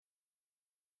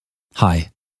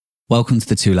Hi, welcome to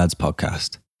the Two Lads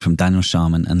podcast from Daniel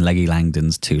Sharman and Leggy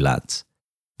Langdon's Two Lads.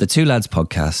 The Two Lads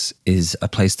podcast is a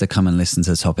place to come and listen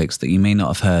to topics that you may not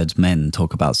have heard men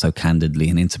talk about so candidly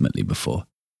and intimately before.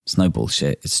 It's no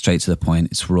bullshit, it's straight to the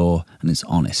point, it's raw and it's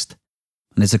honest.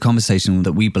 And it's a conversation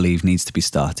that we believe needs to be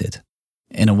started.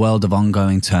 In a world of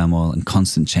ongoing turmoil and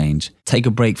constant change, take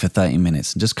a break for 30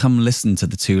 minutes and just come listen to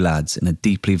the two lads in a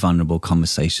deeply vulnerable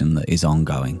conversation that is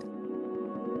ongoing.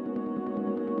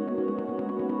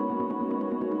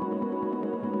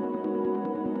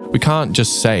 We can't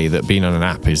just say that being on an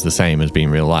app is the same as being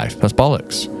real life. That's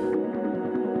bollocks.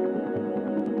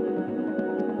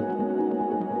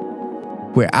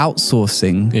 We're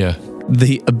outsourcing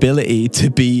the ability to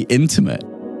be intimate.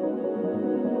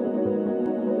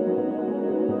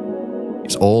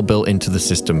 It's all built into the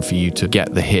system for you to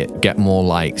get the hit, get more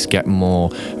likes, get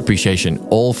more appreciation,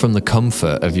 all from the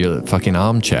comfort of your fucking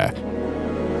armchair.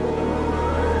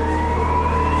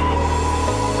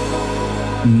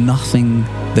 Nothing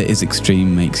that is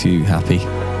extreme makes you happy.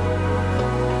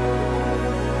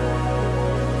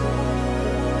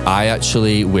 I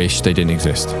actually wish they didn't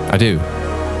exist. I do.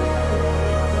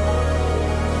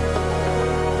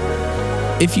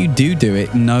 If you do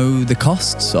it, know the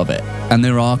costs of it. And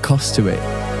there are costs to it.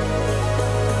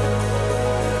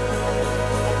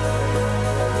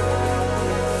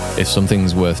 If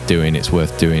something's worth doing, it's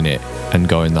worth doing it and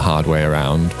going the hard way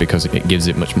around because it gives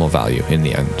it much more value in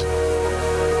the end.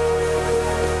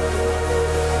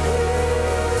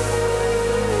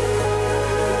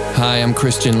 Hi, I'm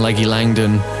Christian Leggy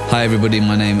Langdon. Hi everybody,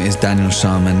 my name is Daniel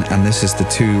Sharman and this is the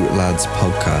Two Lads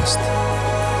podcast.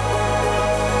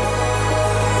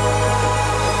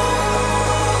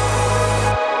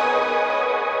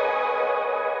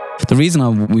 The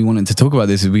reason we wanted to talk about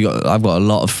this is I've got a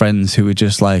lot of friends who are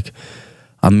just like,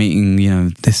 I'm meeting,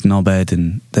 this knobhead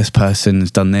and this person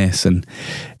has done this, and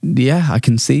yeah, I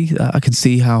can see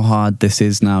how hard this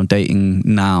is now, dating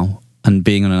now and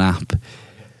being on an app,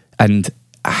 and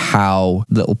how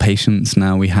little patience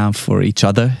now we have for each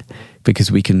other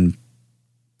because we can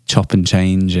chop and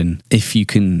change. And if you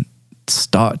can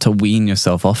start to wean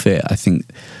yourself off it, I think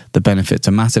the benefits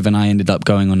are massive. And I ended up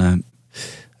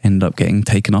getting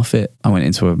taken off it. I went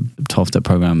into a 12-step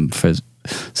program for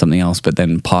something else, but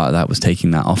then part of that was taking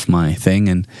that off my thing,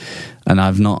 and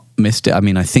I've not missed it. I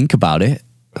mean, I think about it,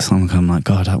 so I'm like,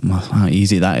 God, how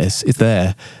easy that is. It's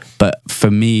there. But for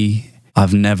me,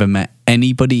 I've never met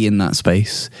anybody in that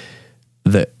space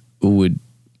that would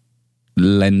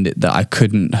lend it, that I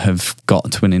couldn't have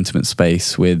got to an intimate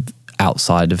space with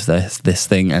outside of this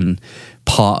thing. And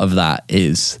part of that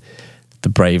is the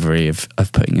bravery of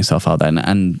putting yourself out there.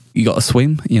 And you got to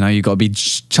swim, you got to be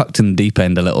chucked in the deep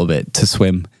end a little bit to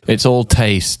swim. It's all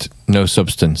taste, no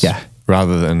substance. Yeah.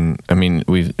 Rather than,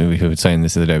 we were saying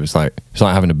this the other day, it's like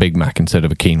having a Big Mac instead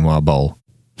of a quinoa bowl.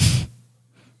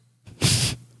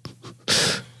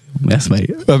 Yes, mate.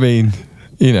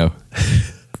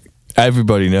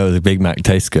 Everybody knows a Big Mac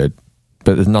tastes good,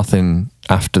 but there's nothing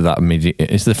after that immediate.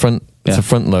 It's the front. It's a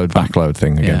front load, back load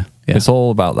thing again. Yeah. It's all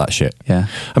about that shit. Yeah.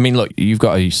 Look, you've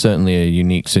got certainly a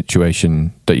unique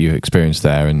situation that you experienced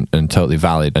there, and totally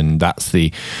valid. And that's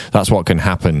what can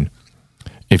happen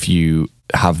if you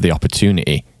have the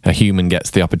opportunity. A human gets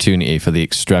the opportunity for the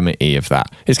extremity of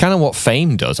that. It's kind of what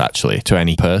fame does, actually, to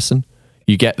any person.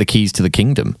 You get the keys to the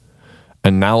kingdom.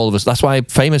 And now all of us, that's why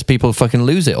famous people fucking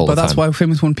lose it all the time. But that's why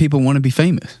famous people want to be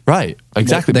famous. Right,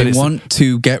 exactly. They want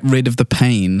to get rid of the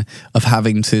pain of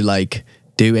having to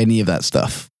do any of that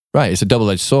stuff. Right, it's a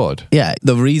double-edged sword. Yeah,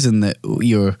 the reason that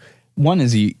one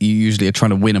is you usually are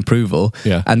trying to win approval,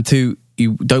 and two,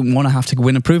 you don't want to have to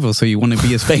win approval, so you want to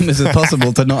be as famous as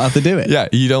possible to not have to do it. Yeah,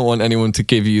 you don't want anyone to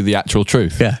give you the actual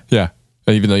truth. Yeah,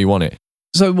 even though you want it.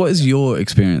 So what is your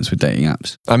experience with dating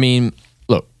apps?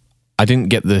 Look, I didn't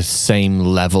get the same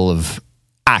level of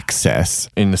access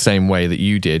in the same way that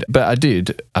you did, but I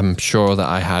did. I'm sure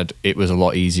that it was a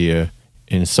lot easier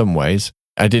in some ways.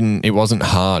 It wasn't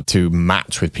hard to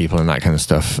match with people and that kind of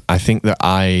stuff. I think that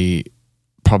I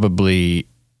probably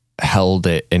held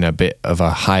it in a bit of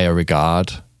a higher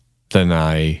regard than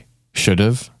I should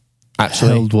have,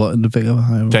 actually. Held what in a bit of a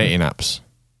higher regard? Dating apps.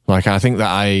 I think that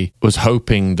I was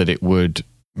hoping that it would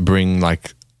bring a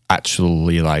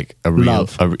real...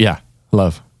 Love.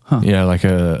 Love. Huh.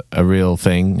 A real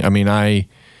thing.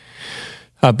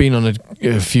 I've been on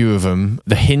a few of them.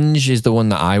 The Hinge is the one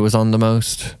that I was on the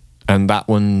most. And that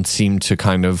one seemed to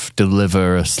kind of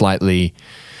deliver a slightly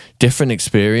different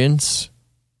experience,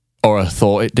 or I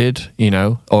thought it did,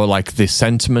 or the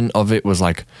sentiment of it was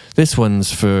this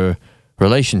one's for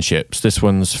relationships, this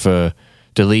one's for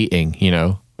deleting,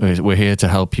 we're here to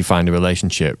help you find a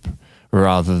relationship.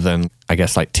 rather than, I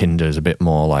guess, like Tinder is a bit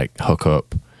more like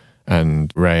hookup,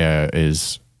 and Raya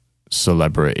is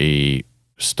celebrity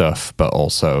stuff, but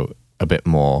also a bit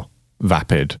more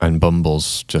vapid, and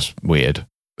Bumble's just weird.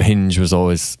 Hinge was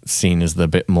always seen as the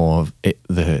bit more of it,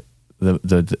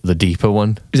 the deeper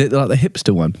one. Is it like the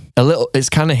hipster one? A little. It's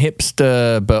kind of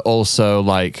hipster, but also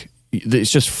like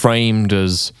it's just framed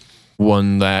as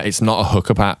one that it's not a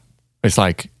hookup app. It's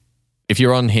like if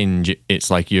you're on Hinge,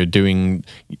 it's like you're doing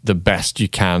the best you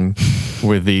can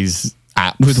with these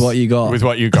apps, with what you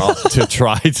got, to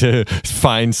try to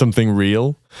find something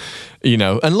real, you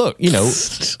know. And look, you know,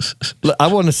 look, I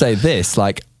want to say this,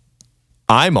 like,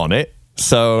 I'm on it,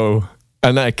 so,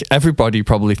 and like everybody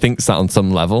probably thinks that on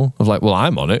some level of like, well,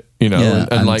 I'm on it, you know. Yeah,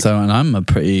 and like, so, and I'm a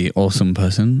pretty awesome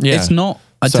person. Yeah. It's not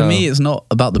to me. It's not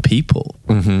about the people.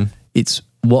 Mm-hmm. It's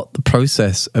what the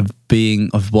process of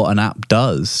what an app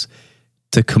does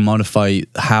to commodify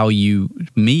how you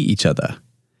meet each other.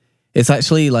 It's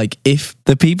actually like if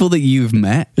the people that you've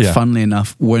met, funnily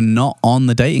enough, were not on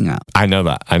the dating app. I know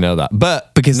that.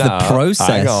 But because the process,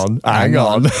 hang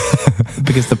on.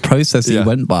 because the process that you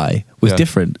went by was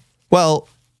different. Well,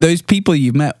 those people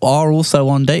you've met are also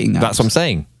on dating apps. That's what I'm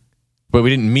saying. But we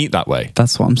didn't meet that way.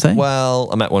 That's what I'm saying. Well,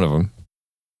 I met one of them.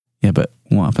 Yeah, but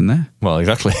what happened there? Well,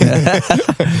 exactly.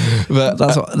 But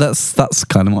that's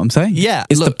kind of what I'm saying. Yeah,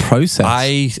 it's the process.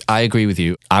 I agree with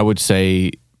you. I would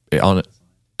say I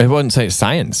wouldn't say it's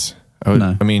science.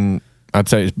 No. I mean, I'd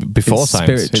say it's before it's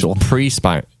science. Spiritual. It's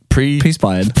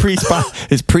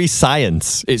it's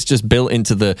pre-science. It's just built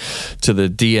into the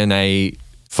DNA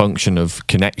function of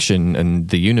connection and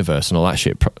the universe and all that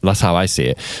shit. That's how I see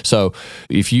it. So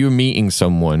if you're meeting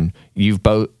someone, you've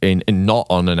both in not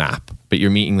on an app, but you're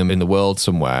meeting them in the world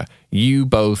somewhere, you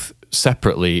both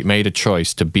separately made a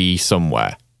choice to be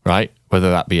somewhere, right? Whether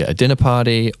that be at a dinner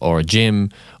party or a gym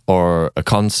or a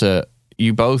concert,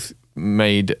 you both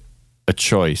made a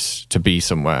choice to be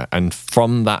somewhere. And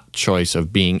from that choice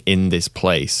of being in this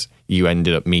place, you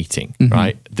ended up meeting,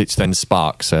 right? Which then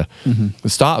sparks the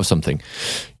start of something.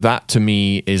 That to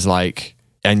me is like,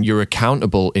 and you're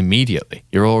accountable immediately.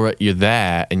 You're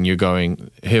there and you're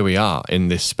going, here we are in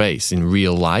this space in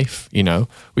real life, you know?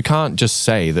 We can't just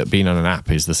say that being on an app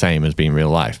is the same as being real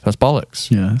life. That's bollocks.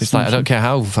 Yeah, it's like, I don't care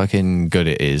how fucking good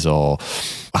it is or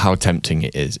how tempting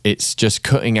it is. It's just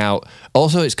cutting out,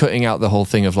 also it's cutting out the whole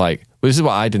thing of like, well, this is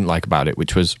what I didn't like about it,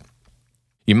 which was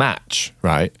you match,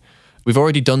 right? We've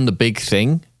already done the big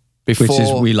thing before. Which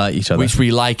is we like each other. Which we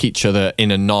like each other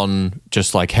in a non,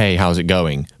 just like, hey, how's it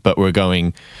going? But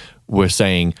we're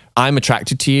saying, I'm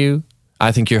attracted to you,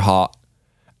 I think you're hot,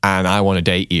 and I want to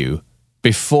date you.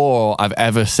 Before I've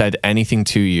ever said anything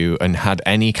to you and had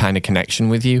any kind of connection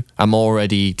with you, I'm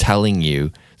already telling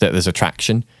you that there's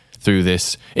attraction through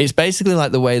this. It's basically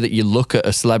like the way that you look at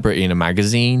a celebrity in a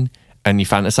magazine and you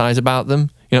fantasize about them.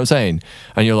 You know what I'm saying?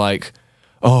 And you're like,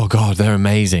 oh God, they're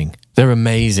amazing. They're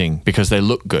amazing because they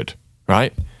look good,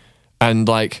 right? And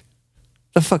like,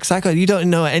 the fuck's that guy? You don't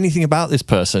know anything about this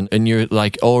person and you're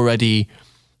like already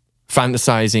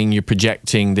fantasizing, you're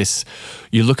projecting this,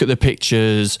 you look at the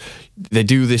pictures, they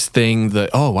do this thing that,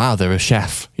 oh wow, they're a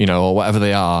chef, you know, or whatever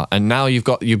they are. And now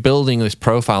you're building this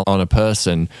profile on a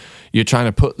person, you're trying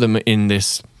to put them in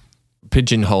this,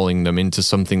 pigeonholing them into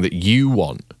something that you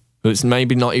want. It's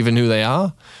maybe not even who they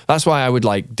are. That's why I would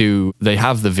they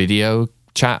have the video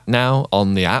chat now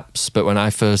on the apps, but when I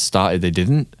first started, they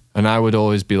didn't. And I would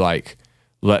always be like,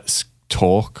 let's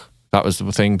talk. That was the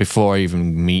thing before I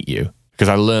even meet you. Because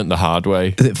I learned the hard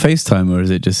way. Is it FaceTime or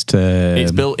is it just...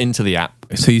 it's built into the app.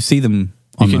 So you see them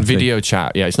on you can video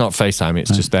chat. Yeah, it's not FaceTime.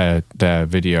 It's just their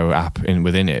video app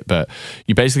within it. But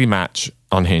you basically match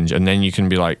on Hinge and then you can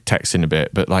be like texting a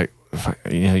bit. But like,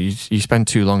 you know, you spend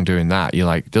too long doing that. You're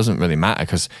like, it doesn't really matter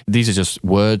because these are just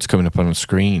words coming up on a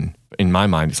screen. In my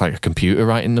mind, it's like a computer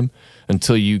writing them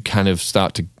until you kind of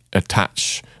start to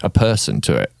attach a person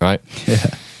to it, right?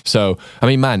 Yeah. So, I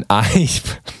mean, man,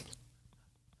 I've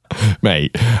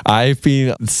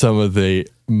been some of the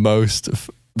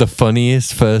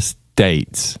funniest first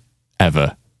dates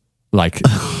ever. Like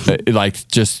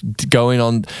just going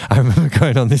on. I remember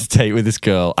going on this date with this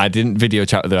girl. I didn't video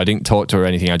chat with her. I didn't talk to her or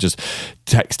anything. I just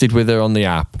texted with her on the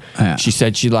app. Yeah. She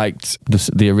said she liked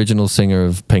the original singer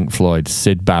of Pink Floyd,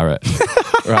 Syd Barrett.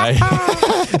 Right?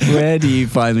 Where do you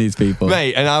find these people,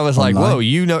 mate? And I was like, whoa,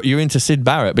 you know, you're into Syd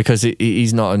Barrett because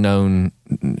he's not a known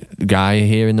guy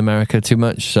here in America too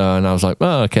much. So, and I was like,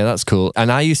 oh, okay, that's cool.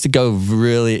 And I used to go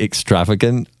really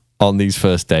extravagant on these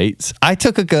first dates. I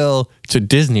took a girl to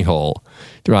Disney Hall,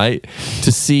 right,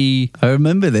 to see... I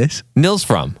remember this. Nils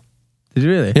Fram. Did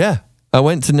you really? Yeah. I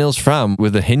went to Nils Fram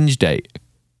with a Hinge date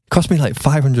Cost me like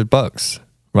 $500,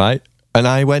 right? And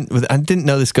I didn't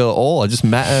know this girl at all. I just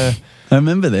met her. I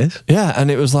remember this. Yeah, and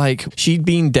it was like she'd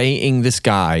been dating this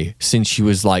guy since she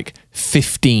was like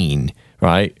 15,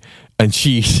 right? And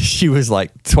she was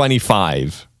like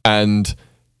 25, and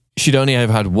she'd only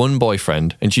ever had one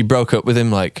boyfriend, and she broke up with him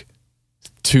like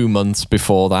 2 months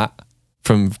before that,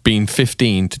 from being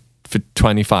 15 to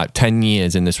 25, 10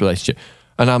 years in this relationship.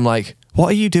 And I'm like, what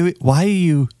are you doing? Why are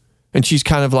you... And she's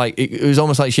kind of like, it was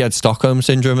almost like she had Stockholm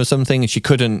syndrome or something, and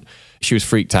she was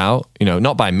freaked out,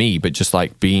 not by me, but just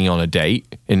like being on a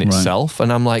date in itself.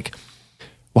 And I'm like,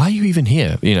 why are you even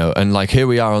here? And like, here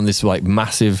we are on this like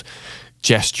massive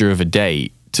gesture of a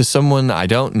date to someone that I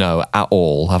don't know at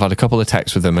all. I've had a couple of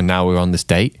texts with them, and now we're on this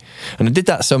date. And I did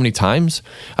that so many times.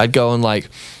 I'd go on like,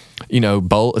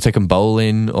 take them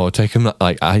bowling, or take them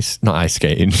like not ice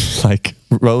skating, like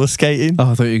roller skating.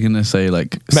 Oh, I thought you were going to say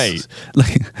like... Mate.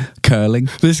 Like curling.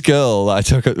 This girl that I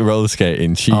took at the roller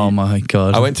skating, oh my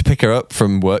God. I went to pick her up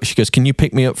from work. She goes, can you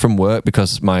pick me up from work?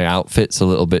 Because my outfit's a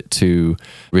little bit too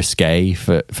risque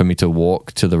for me to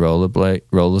walk to the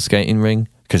roller skating ring,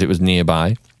 because it was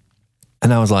nearby.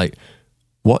 And I was like,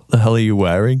 what the hell are you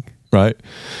wearing? Right?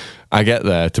 I get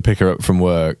there to pick her up from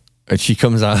work, and she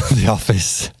comes out of the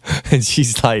office, and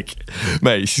she's like,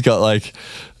 mate, she's got like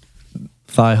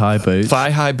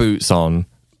thigh-high boots on,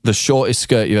 the shortest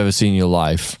skirt you've ever seen in your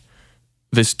life,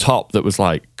 this top that was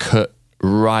like cut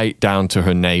right down to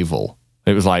her navel.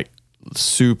 It was like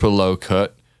super low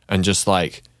cut, and just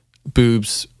like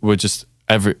boobs were just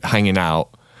hanging out,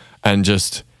 and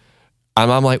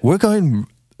I'm like, we're going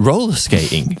roller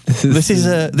skating. This is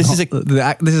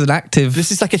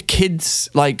like a kid's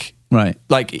like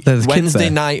Wednesday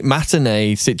night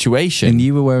matinee situation. And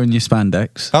you were wearing your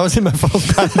spandex. I was in my full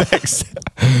spandex.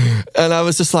 And I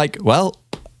was just like, well,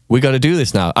 we got to do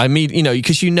this now. I mean,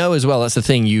 because as well, that's the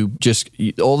thing.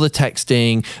 All the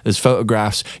texting, there's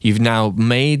photographs. You've now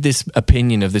made this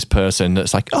opinion of this person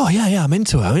that's like, oh yeah, I'm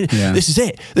into her. Yeah. This is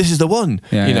it. This is the one.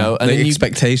 Yeah, and the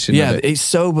expectation. Yeah, of it.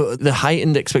 It's the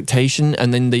heightened expectation,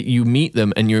 and then you meet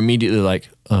them, and you're immediately like,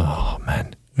 oh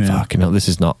man. Yeah. Fucking hell, this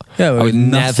is not. Yeah, I would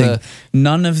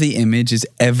none of the image is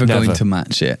ever going to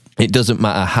match it. It doesn't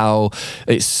matter how.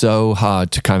 It's so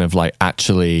hard to kind of like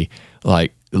actually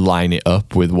like line it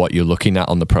up with what you're looking at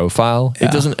on the profile. Yeah.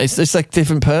 It doesn't. It's like a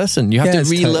different person. You have to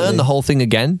relearn the whole thing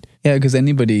again. Yeah, because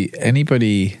anybody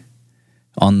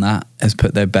on that has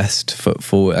put their best foot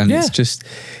forward, and it's just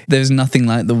there's nothing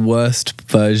like the worst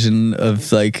version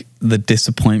of like the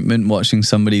disappointment watching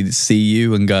somebody see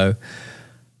you and go,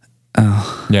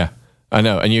 oh. Yeah, I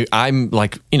know. And I'm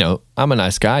like, I'm a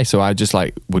nice guy, so I just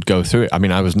like would go through it. I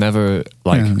mean, I was never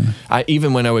like,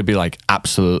 even when I would be like,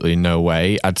 absolutely no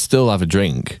way, I'd still have a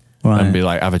drink and be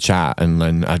like, have a chat. And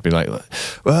then I'd be like,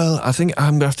 well, I think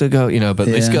I'm gonna have to go, But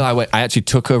this girl, I actually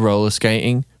took her roller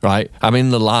skating, right? I'm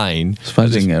in the line.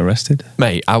 Surprised you didn't get arrested.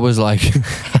 Mate, I was like,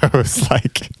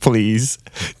 please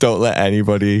don't let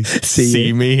anybody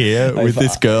see me here with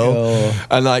this girl. Oh.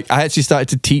 And like, I actually started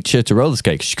to teach her to roller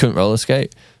skate because she couldn't roller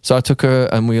skate. So I took her,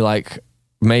 and we like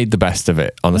made the best of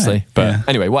it, honestly. Right. But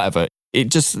anyway, whatever. It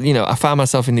just, I found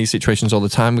myself in these situations all the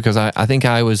time because I think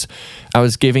I was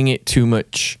giving it too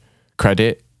much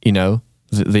credit,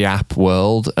 the app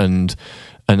world, and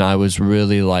I was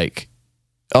really like,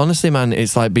 honestly, man,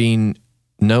 it's like being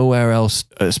nowhere else,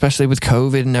 especially with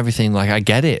COVID and everything. Like, I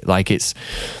get it. Like,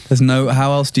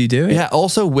 how else do you do it? Yeah.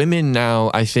 Also, women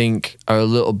now, I think, are a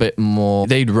little bit more,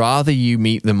 they'd rather you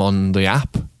meet them on the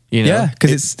app, Yeah,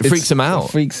 because it freaks them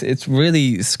out. It's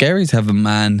really scary to have a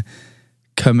man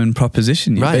come and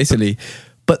proposition you, basically.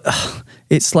 But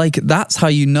it's like, that's how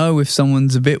you know if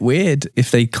someone's a bit weird,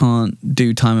 if they can't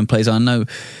do time and place. I know,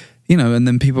 and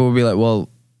then people will be like, well,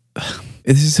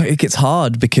 it gets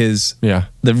hard because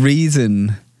the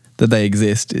reason that they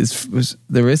exist is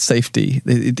there is safety.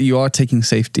 You are taking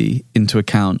safety into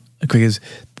account because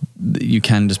you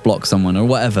can just block someone or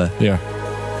whatever. Yeah.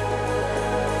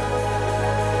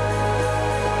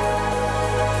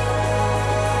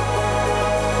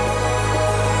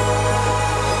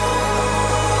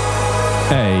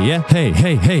 Hey, yeah.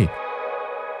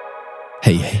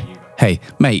 Hey,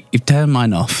 mate, you've turned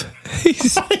mine off.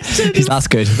 That's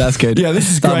good. Yeah,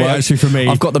 this is great actually for me.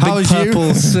 I've got the big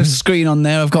purple screen on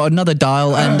there. I've got another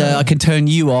dial, and I can turn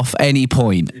you off any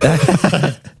point.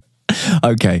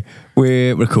 Okay,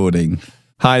 we're recording.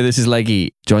 Hi, this is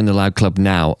Leggy. Join the Lad Club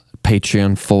now.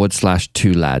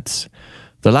 Patreon.com/2lads.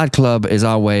 The Lad Club is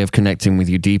our way of connecting with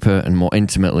you deeper and more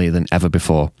intimately than ever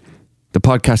before. The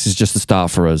podcast is just the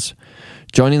start for us.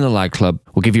 Joining the Lad Club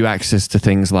will give you access to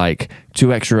things like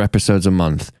 2 extra episodes a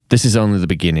month. This is only the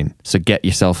beginning, so get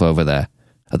yourself over there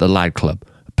at the Lad Club,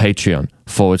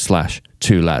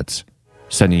 Patreon.com/2lads.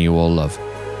 Sending you all love.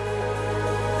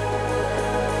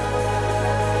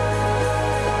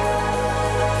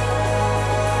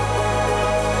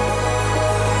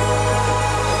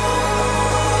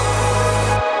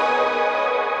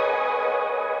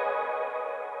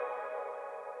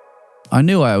 I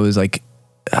knew I was like,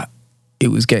 it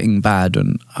was getting bad,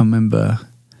 and I remember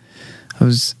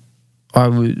I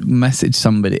would message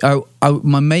somebody.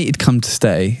 My mate had come to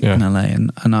stay in LA,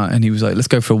 and he was like, let's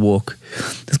go for a walk.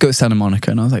 Let's go to Santa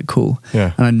Monica. And I was like, cool.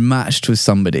 Yeah. And I'd matched with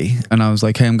somebody, and I was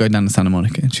like, hey, I'm going down to Santa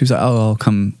Monica. And she was like, oh, I'll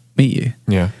come meet you.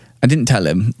 Yeah. I didn't tell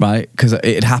him, right? Because it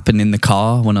had happened in the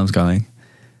car when I was going.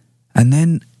 And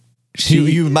then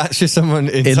you matched with someone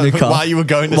in the car while you were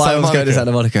going to while Santa I was Monica. going to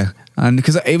Santa Monica. And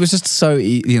because it was just so,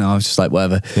 I was just like,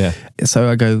 whatever. Yeah. So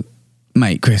I go,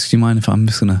 mate, Chris, do you mind if I'm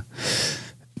just gonna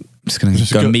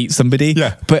go meet somebody?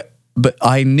 Yeah. But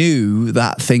I knew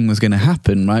that thing was going to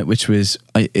happen, right? Which was,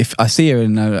 if I see her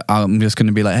and I'm just going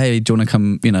to be like, hey, do you want to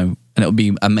come, and it'll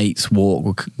be a mate's walk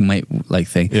or mate like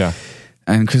thing. Yeah.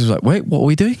 And Chris was like, wait, what are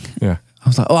we doing? Yeah. I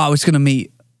was like, oh, I was going to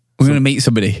meet, we're going to meet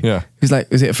somebody. Yeah. He's like,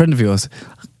 is it a friend of yours?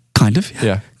 Kind of.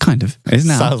 Yeah. Kind of. It is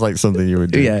now. Sounds like something you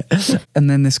would do. Yeah. And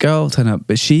then this girl turned up,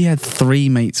 but she had 3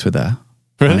 mates with her.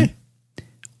 Really? Right?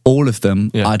 All of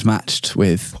them Yeah. I'd matched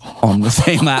with on the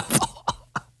same app.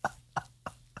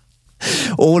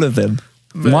 All of them.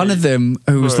 One of them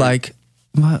who was like,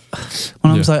 what?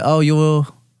 One I was like, oh,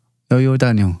 you're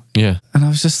Daniel. Yeah. And I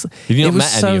was just, You've not it was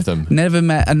met any of them? Never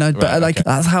met. And but Right, like, okay.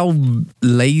 that's how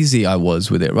lazy I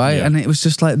was with it, right? Yeah. And it was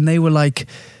just like, and they were like,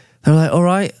 all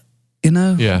right,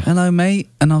 Yeah. hello, mate.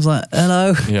 And I was like,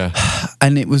 hello. Yeah.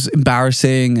 And it was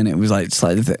embarrassing, and it was like,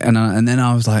 and then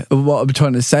I was like, what I'm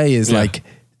trying to say is like,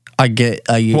 What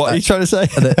are you trying to say?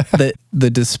 the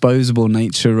disposable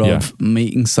nature of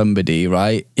meeting somebody,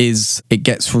 right, is it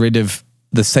gets rid of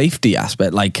the safety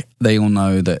aspect. Like, they all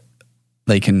know that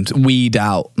they can weed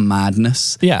out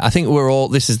madness. Yeah, I think we're all,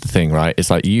 this is the thing, right? It's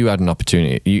like you had an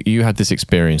opportunity, you had this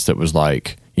experience that was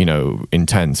like,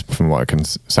 intense from what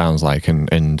it sounds like,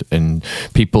 and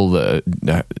people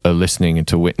that are listening and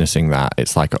to witnessing that,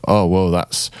 it's like, oh, whoa,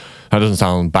 that doesn't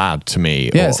sound bad to me.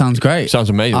 Yeah, or, it sounds great. Sounds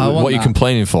amazing. What are you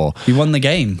complaining for? You won the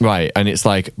game. Right, and it's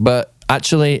like, but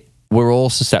actually, we're all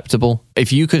susceptible.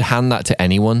 If you could hand that to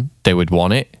anyone, they would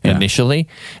want it initially,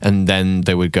 and then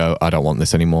they would go, I don't want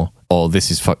this anymore, or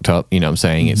this is fucked up. You know what I'm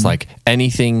saying? It's like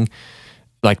anything,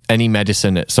 like any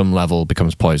medicine at some level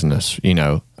becomes poisonous,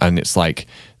 and it's like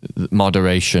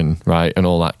moderation, right? And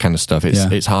all that kind of stuff.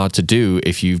 It's hard to do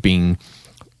if you've been,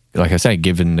 like I say,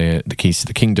 given the keys to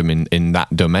the kingdom in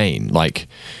that domain. Like,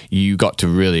 you got to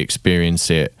really experience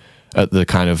it at the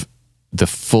kind of the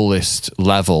fullest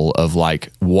level of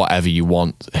like, whatever you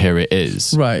want, here it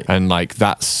is. Right. And like,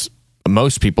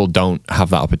 most people don't have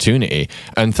that opportunity.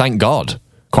 And thank God,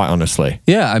 quite honestly.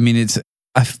 Yeah, I mean,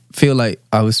 I feel like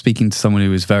I was speaking to someone who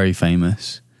was very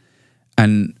famous,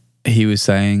 and he was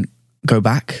saying, go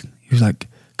back. He was like,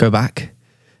 go back.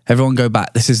 Everyone go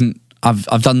back. This isn't, I've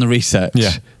done the research.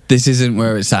 Yeah. This isn't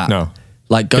where it's at. No.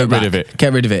 Like, go Get back. rid of it.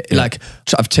 Get rid of it. Yeah. Like,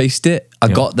 I've chased it. I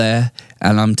got there,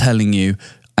 and I'm telling you,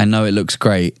 I know it looks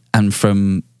great. And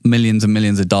from millions and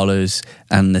millions of dollars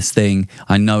and this thing,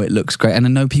 I know it looks great. And I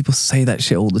know people say that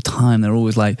shit all the time. They're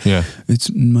always like,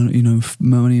 it's money,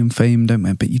 money and fame don't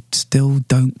matter, but you still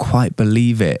don't quite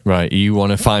believe it. Right. You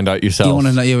want to find out yourself. You want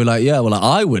to know, you're like, yeah, well,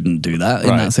 I wouldn't do that. And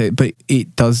Right. that's it. But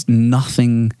it does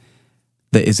nothing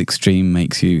that is extreme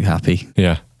makes you happy.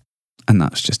 Yeah. And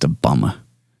that's just a bummer.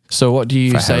 So what do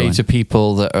you For say heroin. to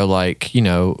people that are like,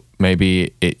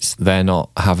 maybe they're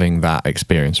not having that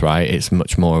experience, right? It's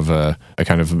much more of a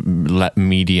kind of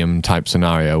medium type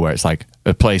scenario where it's like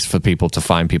a place for people to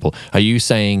find people. Are you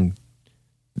saying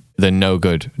they're no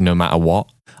good no matter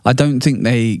what? I don't think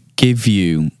they give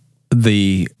you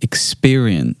the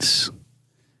experience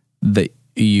that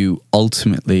you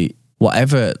ultimately,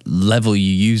 whatever level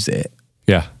you use it,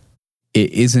 Yeah.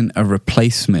 it isn't a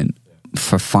replacement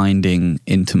for finding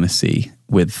intimacy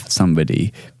with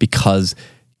somebody, because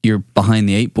you're behind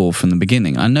the 8 ball from the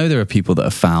beginning. I know there are people that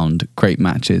have found great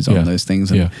matches on those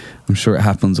things, and I'm sure it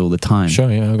happens all the time.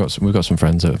 Sure, yeah. We've got some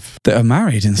friends that are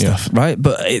married and stuff, right?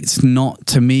 But it's not,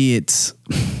 to me, it's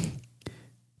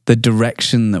the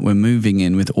direction that we're moving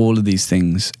in with all of these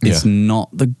things. It's not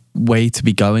the way to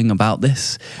be going about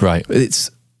this. Right. It's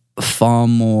far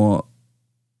more,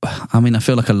 I mean, I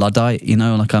feel like a Luddite,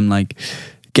 like I'm like,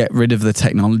 get rid of the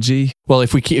technology. Well,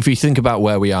 if we think about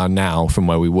where we are now from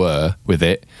where we were with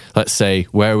it, let's say,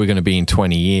 where are we going to be in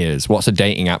 20 years? What's a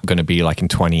dating app going to be like in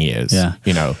 20 years? Yeah.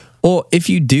 You know? Or if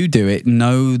you do it,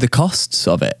 know the costs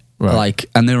of it. Right. Like,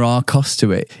 and there are costs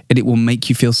to it, and it will make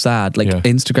you feel sad. Like Yeah.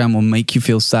 Instagram will make you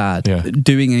feel sad. Yeah.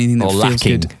 Doing anything that Or feels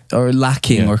lacking. good or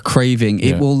lacking Yeah. or craving,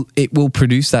 Yeah. it will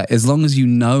produce that. As long as you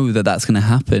know that that's going to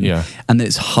happen, Yeah. and that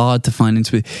it's hard to find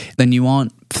into it, then you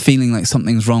aren't feeling like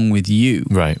something's wrong with you.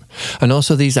 Right. And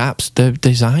also these apps, they're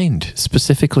designed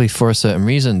specifically for a certain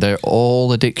reason. They're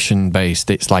all addiction based.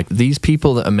 It's like these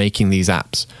people that are making these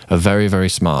apps are very, very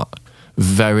smart.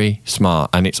 Very smart,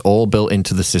 and it's all built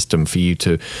into the system for you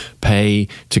to pay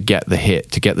to get the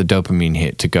hit, to get the dopamine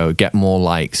hit, to go get more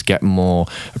likes, get more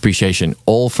appreciation,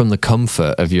 all from the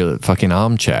comfort of your fucking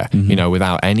armchair, you know,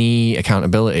 without any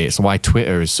accountability. It's why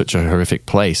Twitter is such a horrific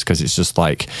place, because it's just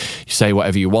like you say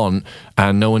whatever you want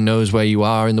and no one knows where you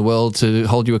are in the world to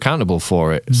hold you accountable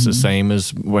for it. It's the same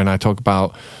as when I talk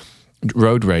about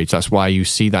road rage. That's why you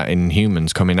see that in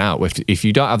humans coming out. If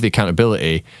you don't have the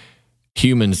accountability,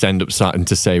 humans end up starting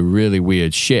to say really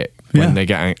weird shit when Yeah. they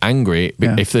get angry.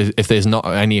 Yeah. If there's not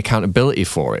any accountability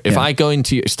for it. If Yeah. I go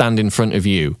into stand in front of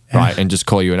you, right, and just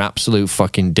call you an absolute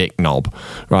fucking dick knob,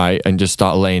 right, and just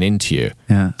start laying into you,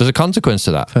 Yeah. there's a consequence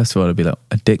to that. First of all, it'd be like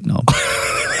a dick knob.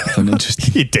 An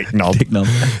interesting You dick knob. dick knob.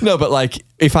 No, but like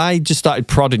if I just started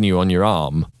prodding you on your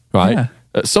arm, right, Yeah.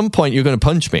 at some point you're going to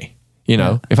punch me. You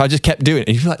know, if I just kept doing it,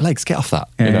 and you'd be like, Legs, get off that.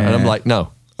 Yeah, you know, yeah, and I'm yeah. like, no.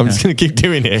 I'm just going to keep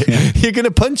doing it. You're going to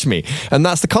punch me. And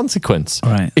that's the consequence.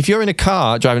 Right. If you're in a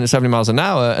car driving at 70 miles an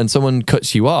hour and someone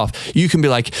cuts you off, you can be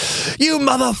like, you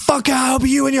motherfucker, I hope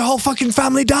you and your whole fucking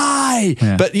family die.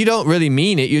 Yeah. But you don't really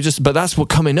mean it. But that's what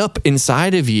coming up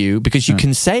inside of you because you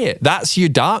can say it. That's your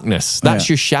darkness. That's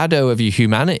Yeah. your shadow of your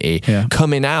humanity Yeah.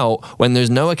 coming out when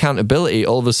there's no accountability.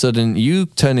 All of a sudden you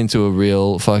turn into a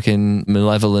real fucking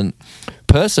malevolent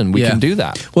person. We Yeah. can do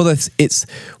that. Well, it's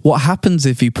what happens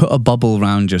if you put a bubble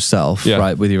around yourself, Yeah.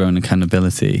 right, with your own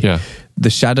accountability. Yeah. The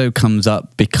shadow comes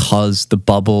up because the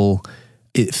bubble,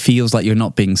 it feels like you're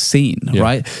not being seen, Yeah.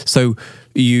 right? So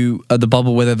you, the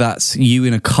bubble, whether that's you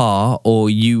in a car or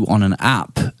you on an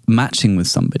app matching with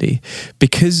somebody,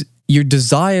 because your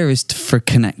desire is for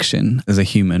connection as a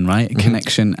human, right? Mm-hmm.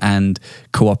 Connection and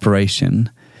cooperation.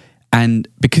 And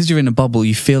because you're in a bubble,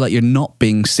 you feel like you're not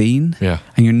being seen, Yeah.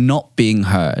 and you're not being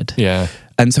heard. Yeah.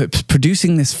 And so it's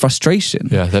producing this frustration.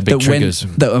 Yeah, they're big triggers.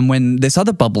 And when this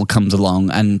other bubble comes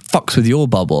along and fucks with your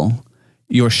bubble,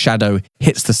 your shadow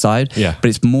hits the side. Yeah. But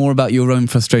it's more about your own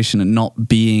frustration and not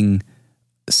being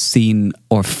seen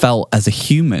or felt as a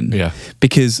human. Yeah.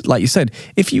 Because, like you said,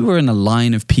 if you were in a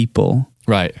line of people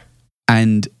Right.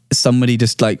 and somebody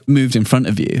just like moved in front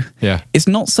of you, Yeah. it's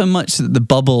not so much that the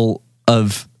bubble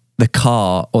of the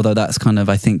car, although that's kind of,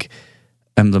 I think,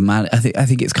 emblematic. I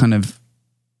think it's kind of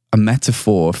a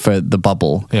metaphor for the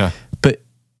bubble. Yeah. But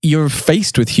you're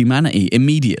faced with humanity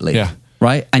immediately. Yeah.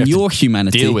 Right? And You have your to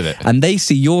humanity. deal with it. And they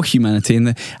see your humanity.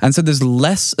 And so there's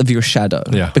less of your shadow.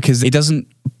 Yeah. Because it doesn't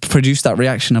produce that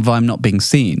reaction of I'm not being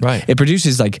seen. Right. It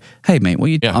produces like, hey, mate,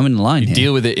 Yeah. I'm in the line You here.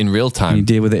 deal with it in real time. And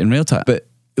you deal with it in real time. But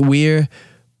we're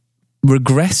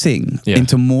regressing Yeah.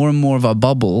 into more and more of our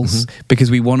bubbles because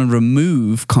we want to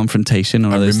remove confrontation or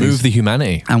and other remove things. the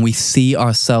humanity. And we see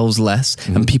ourselves less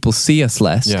and people see us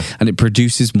less. Yeah. And it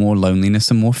produces more loneliness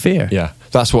and more fear. Yeah.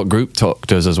 That's what group talk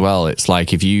does as well. It's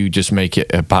like if you just make it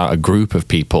about a group of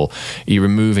people, you're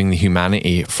removing the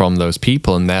humanity from those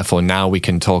people. And therefore now we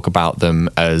can talk about them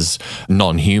as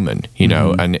non-human, you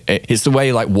know, and it's the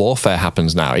way like warfare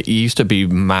happens now. It used to be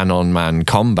man-on-man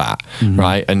combat,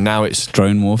 right? And now it's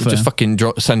Drone warfare. just fucking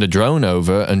send a drone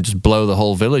over and just blow the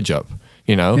whole village up,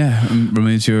 you know? Yeah,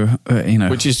 removes your,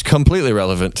 Which is completely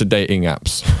relevant to dating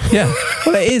apps. yeah.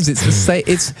 Well, it is. It's the same.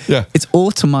 It's Yeah. It's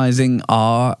automizing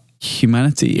our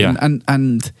humanity, Yeah.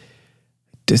 and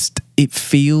just it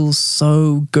feels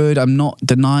so good. I'm not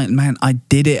denying, man. I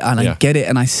did it, and Yeah. I get it,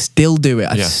 and I still do it.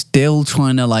 I'm Yeah. still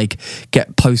trying to like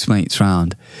get Postmates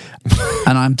round,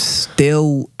 and I'm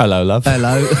still Hello, love.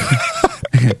 hello.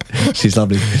 She's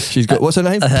lovely. She's got, what's her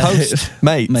name?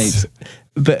 Postmates. Mates.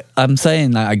 But I'm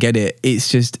saying that I get it. It's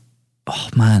just, oh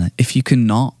man, if you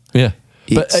cannot. Yeah.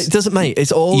 But It's- it doesn't, mate.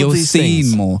 It's all You're of these seen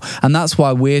things. more, and that's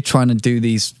why we're trying to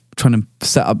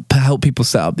help people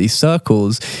set up these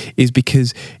circles, is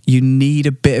because you need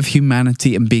a bit of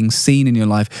humanity and being seen in your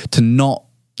life to not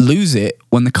lose it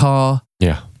when the car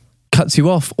Yeah. cuts you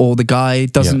off or the guy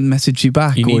doesn't message you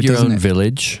back. You or need your doesn't own it?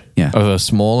 village Yeah. of a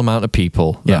small amount of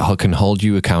people that Yeah. can hold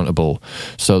you accountable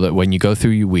so that when you go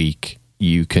through your week,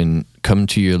 you can come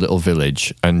to your little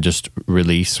village and just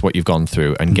release what you've gone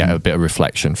through and get a bit of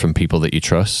reflection from people that you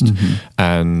trust.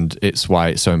 And it's why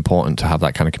it's so important to have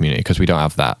that kind of community, because we don't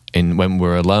have that. When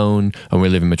we're alone and we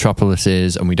live in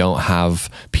metropolises and we don't have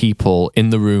people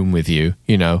in the room with you,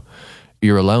 you know,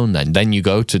 you're alone then you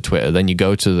go to Twitter, then you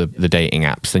go to the dating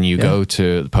apps, then you go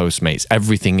to Postmates.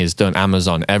 Everything is done.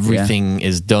 Amazon, everything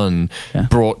is done,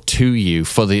 brought to you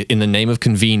in the name of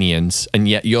convenience, and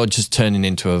yet you're just turning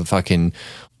into a fucking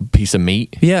piece of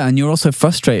meat. Yeah, and you're also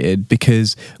frustrated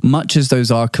because much as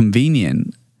those are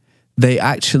convenient, they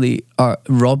actually are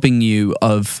robbing you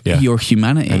of your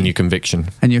humanity and your conviction,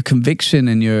 and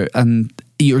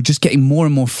you're just getting more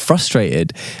and more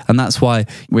frustrated. And that's why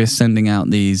we're sending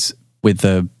out these with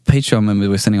the Patreon member.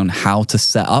 We're sending on how to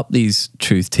set up these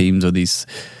truth teams or these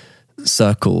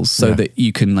circles so that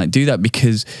you can like do that,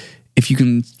 because if you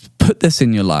can put this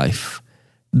in your life,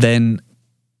 then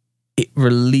it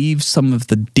relieves some of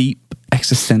the deep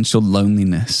existential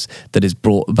loneliness that is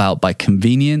brought about by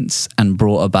convenience and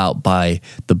brought about by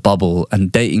the bubble.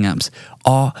 And dating apps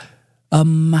are a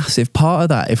massive part of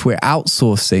that if we're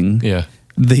outsourcing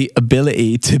the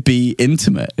ability to be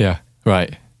intimate. Yeah,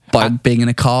 right. By being in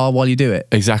a car while you do it.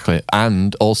 Exactly.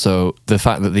 And also the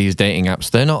fact that these dating apps,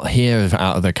 they're not here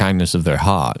out of the kindness of their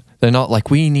heart. They're not like,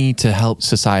 we need to help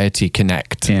society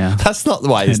connect. Yeah. That's not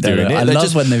why it's doing it. I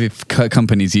love when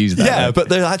companies use that. Yeah, but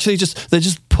they're actually they're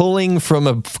just pulling from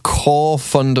a core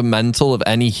fundamental of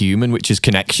any human, which is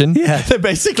connection. Yeah. They're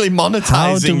basically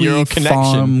monetizing your connection.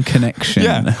 Farm connection.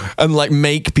 Yeah. And like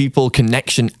make people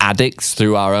connection addicts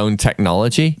through our own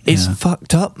technology. It's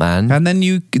fucked up, man. And then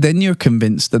you're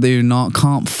convinced that they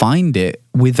can't find it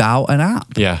without an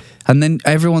app. Yeah. And then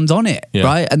everyone's on it,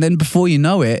 right? And then before you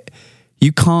know it,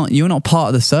 you're not part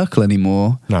of the circle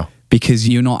anymore. No. Because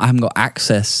haven't got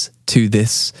access to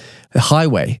this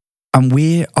highway. And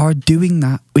we are doing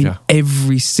that in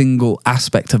every single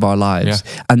aspect of our lives.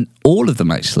 Yeah. And all of them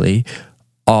actually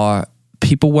are,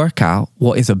 people work out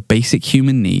what is a basic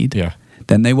human need. Yeah.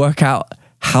 Then they work out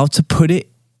how to put it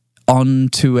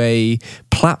onto a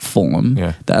platform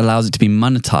that allows it to be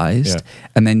monetized,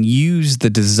 and then use the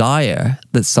desire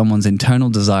that someone's internal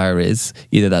desire is,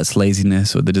 either that's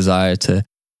laziness or the desire to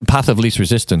path of least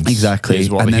resistance. Exactly. Is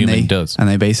what and the then human does. And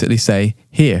they basically say,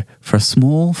 here, for a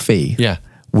small fee,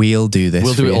 we'll do this.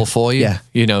 We'll do it all for you. Yeah.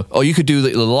 You know, or you could do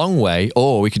it the long way,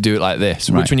 or we could do it like this.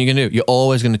 Right. Which one are you going to do? You're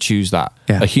always going to choose that.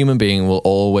 Yeah. A human being will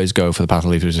always go for the path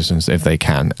of least resistance if they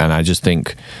can. And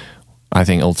I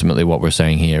think ultimately what we're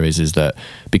saying here is that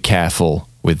be careful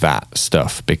with that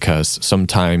stuff, because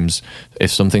sometimes if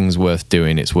something's worth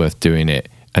doing, it's worth doing it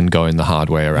and going the hard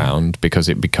way around, because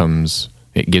it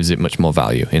gives it much more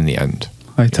value in the end.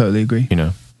 I totally agree. You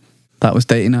know, that was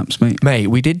dating apps, mate. Mate,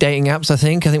 we did dating apps. I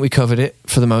think we covered it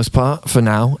for the most part. For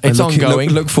now, it's ongoing.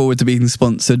 Look forward to being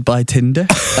sponsored by Tinder.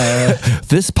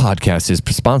 This podcast is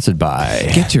sponsored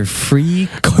by. Get your free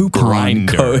coupon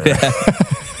code.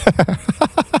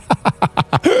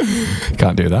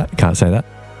 Can't do that. Can't say that.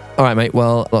 All right, mate.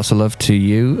 Well, lots of love to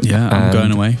you. Yeah, I'm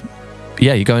going away.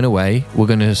 Yeah, you're going away. We're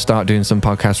going to start doing some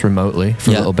podcasts remotely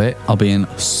for a little bit. I'll be in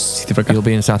South Africa. You'll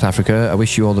be in South Africa. I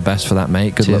wish you all the best for that,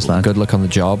 mate. Cheers, lad. Good luck on the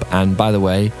job. And by the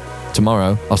way,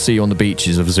 tomorrow I'll see you on the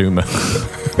beaches of Zuma.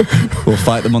 We'll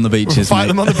fight them on the beaches. Fight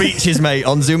them on the beaches, mate.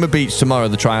 On Zuma Beach tomorrow,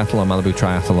 the triathlon, Malibu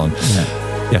Triathlon.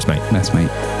 Yeah. Yes, mate. Yes, mate.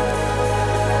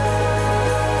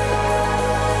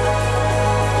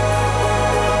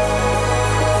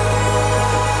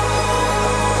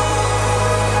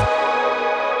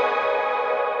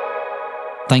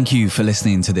 Thank you for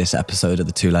listening to this episode of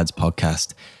the Two Lads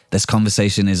podcast. This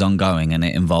conversation is ongoing and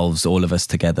it involves all of us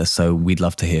together, so we'd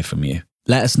love to hear from you.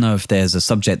 Let us know if there's a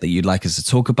subject that you'd like us to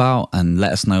talk about, and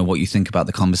let us know what you think about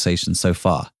the conversation so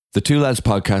far. The Two Lads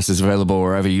podcast is available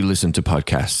wherever you listen to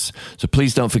podcasts, so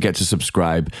please don't forget to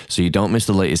subscribe so you don't miss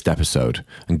the latest episode.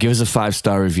 And give us a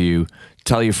 5-star review,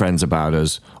 tell your friends about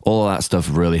us. All of that stuff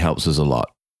really helps us a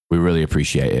lot. We really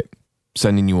appreciate it.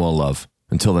 Sending you all love.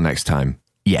 Until the next time.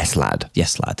 Yes, lad.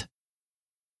 Yes, lad.